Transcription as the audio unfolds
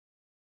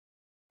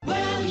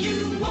Well,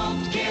 you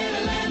won't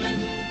get a lemon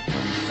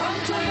from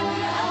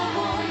Toyota of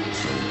Orange.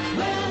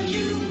 Well,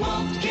 you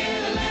won't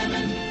get a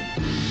lemon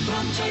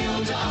from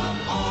Toyota of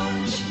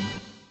Orange.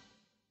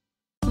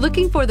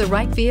 Looking for the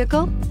right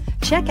vehicle?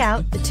 Check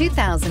out the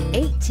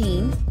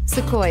 2018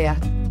 Sequoia.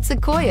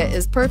 Sequoia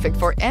is perfect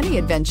for any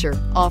adventure,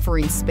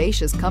 offering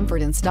spacious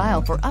comfort and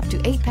style for up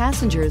to 8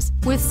 passengers.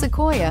 With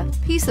Sequoia,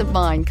 peace of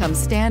mind comes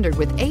standard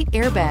with 8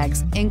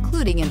 airbags,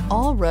 including an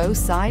all-row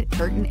side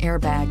curtain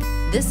airbag.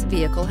 This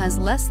vehicle has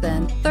less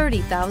than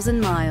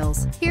 30,000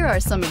 miles. Here are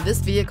some of this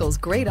vehicle's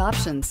great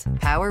options: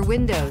 power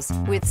windows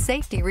with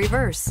safety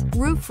reverse,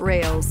 roof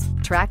rails,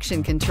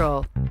 traction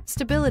control,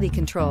 stability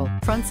control,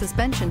 front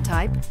suspension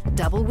type,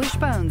 double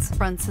wishbones,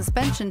 front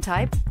suspension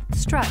type,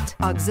 strut,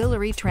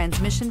 auxiliary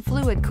transmission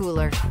fluid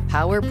cooler,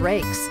 power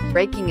brakes,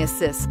 braking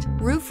assist,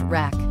 roof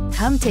rack.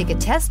 Come take a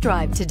test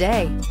drive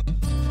today.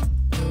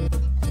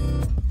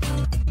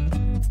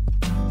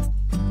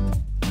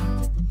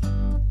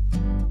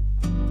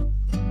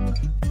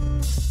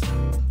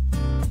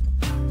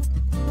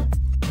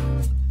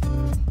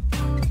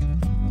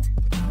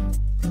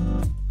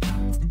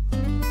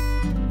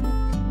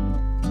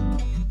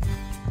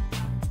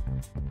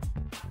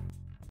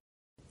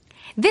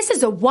 This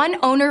is a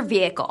one-owner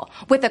vehicle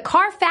with a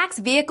Carfax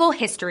Vehicle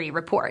History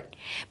Report.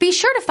 Be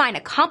sure to find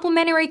a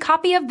complimentary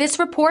copy of this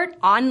report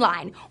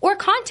online or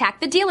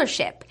contact the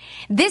dealership.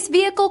 This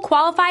vehicle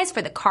qualifies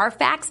for the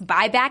Carfax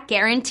Buyback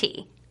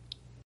Guarantee.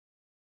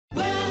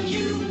 Well,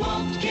 you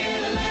won't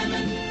get a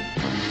lemon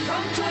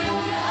from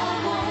Toyota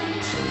of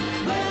Orange.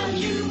 Well,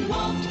 you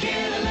won't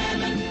get a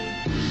lemon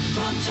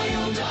from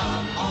Toyota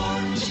of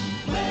Orange.